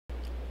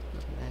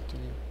to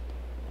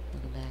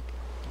look back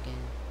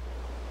again.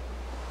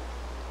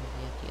 We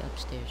have the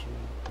upstairs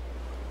room.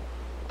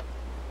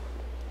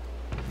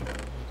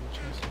 Hidden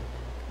chest in the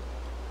back.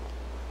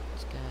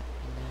 It's got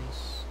a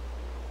nice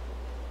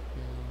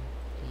little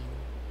thing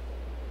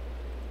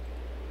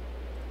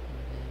in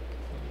the back.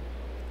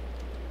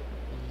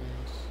 Really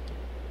nice.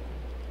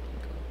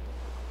 Cool.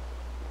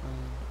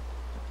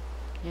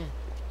 Yeah.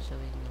 So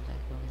we can go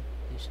back home,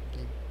 do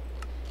something.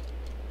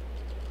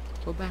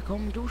 Go back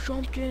home and do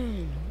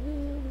something!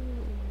 Woo!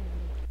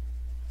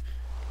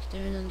 Is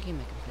there another game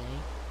I can play?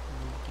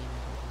 Another game I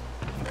can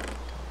play.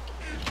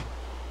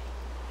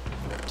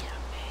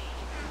 Damn me.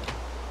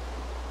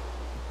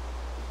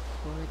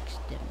 Forks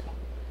demo.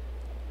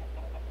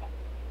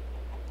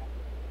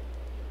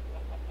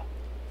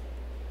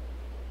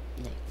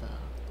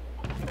 Nightfall.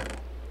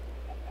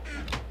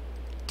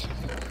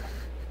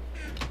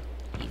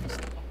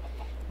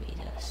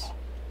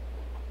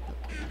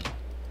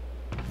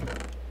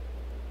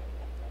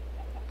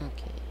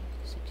 Okay,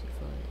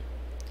 64.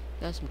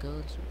 Got some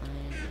gold, some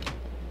iron.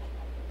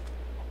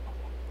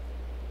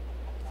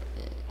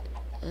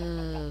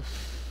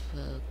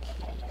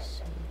 Okay,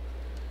 so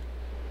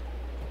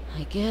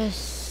I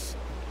guess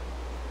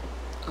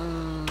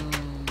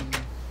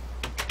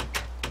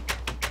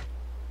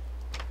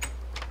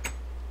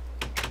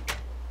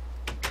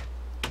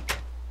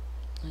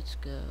let's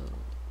go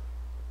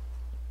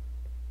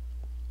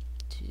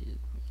to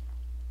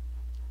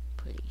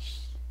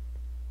police.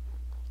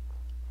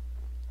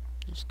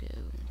 Let's go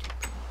into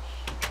police.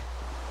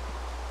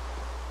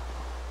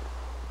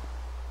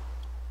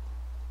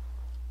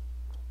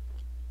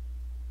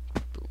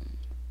 Boom.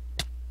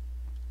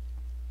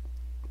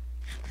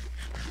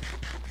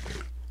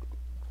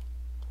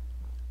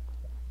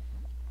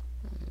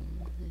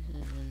 This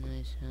is a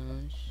nice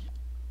house.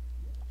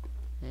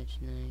 That's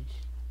nice.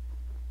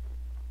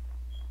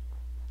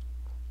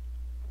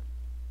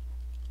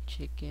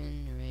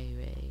 Chicken Ray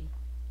Ray.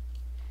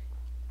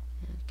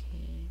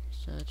 Okay,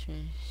 so it's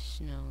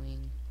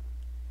snowing.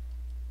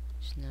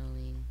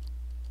 Snowing.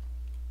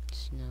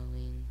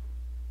 Snowing.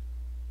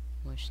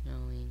 More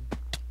snowing.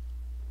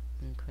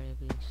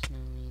 Incredibly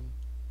snowing.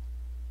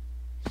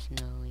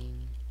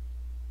 Snowing.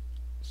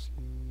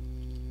 Snowing.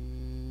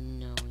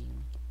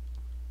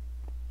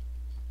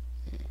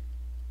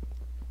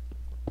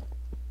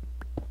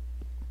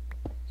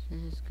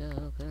 Let's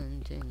go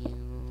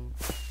continue.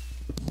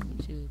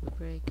 Super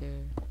breaker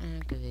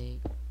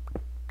activate.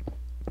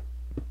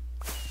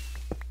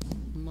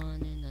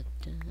 Morning at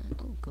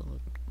oh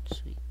gold,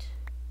 sweet.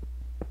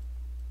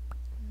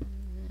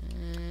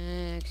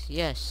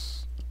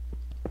 Yes.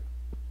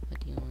 What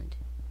do you want?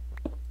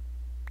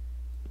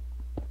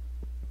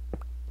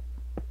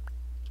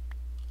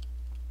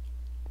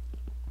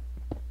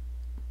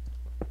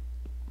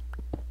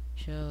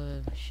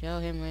 Show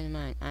him where to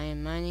mine. I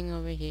am mining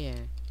over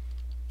here.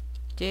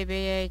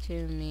 TBA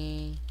to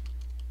me.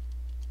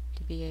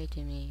 TBA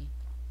to me.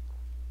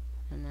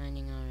 I'm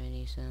mining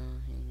already, so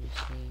you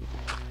just see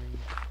I'm mining.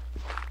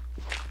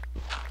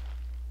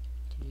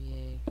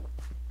 TBA.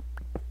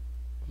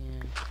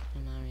 Yeah,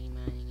 I'm already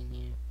mining in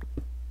here.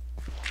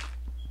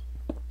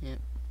 Yep,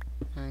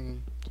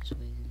 mining, just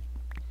waiting.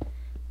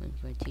 Waiting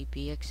for a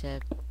TP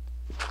accept.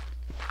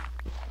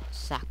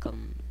 Sack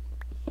 'em.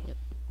 Yep,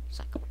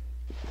 sack 'em.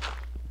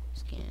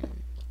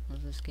 Scan.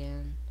 What's the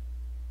scan?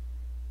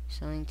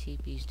 Selling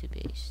TPs to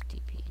base.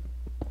 TP.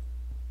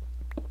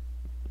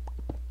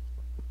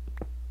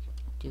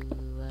 Do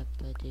up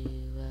a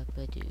do up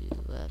a do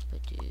up a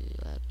do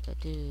up a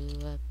do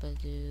up a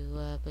do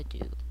up a do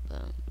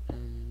bum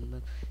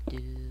bum do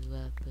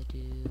up a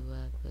do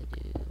up a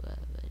do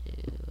up a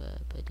do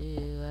up a do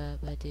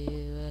up a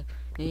do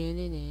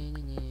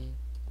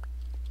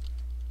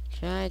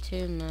try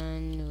to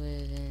mine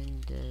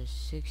within the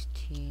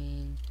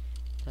 16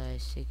 by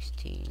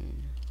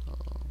 16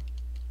 hole.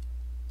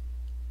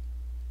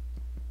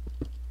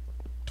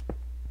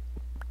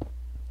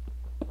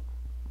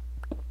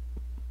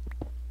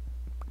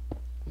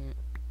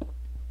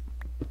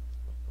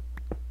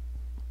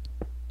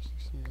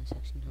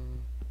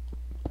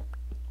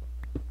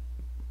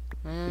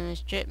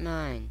 Strip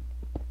mine.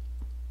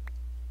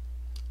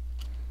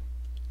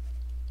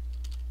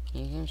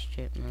 You can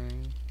strip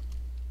mine.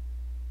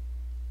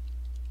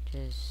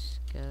 Just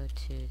go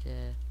to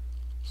the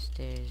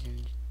stairs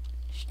and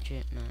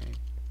strip mine.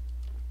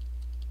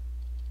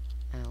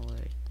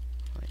 Outward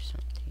or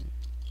something.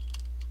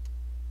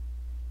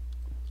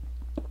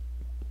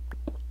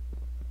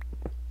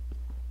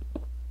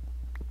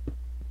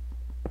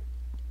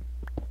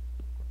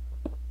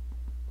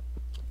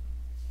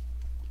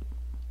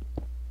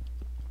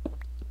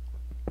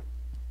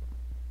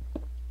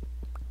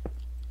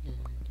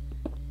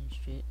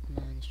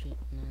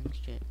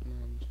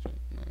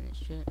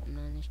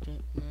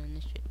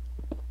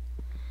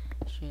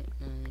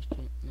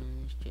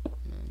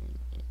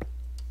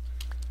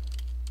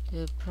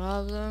 The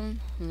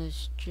problem with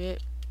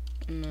strip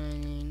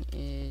mining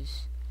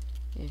is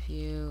if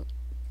you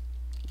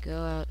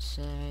go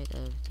outside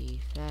of the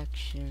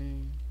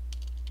faction's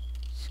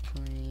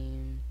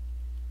claim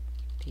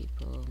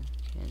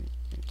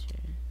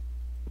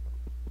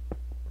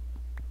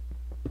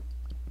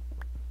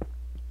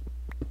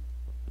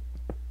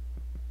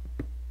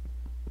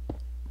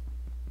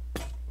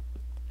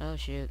Oh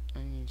shoot, I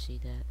didn't even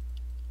see that.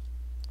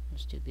 I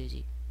was too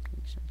busy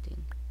doing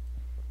something.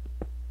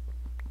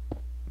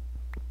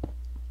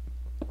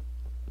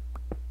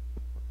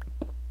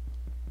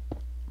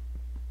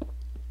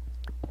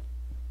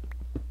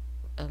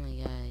 Oh my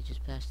god, I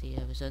just passed the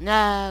episode.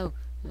 No!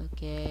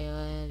 Okay, well,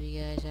 I hope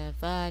you guys have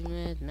fun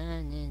with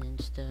mining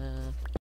and stuff.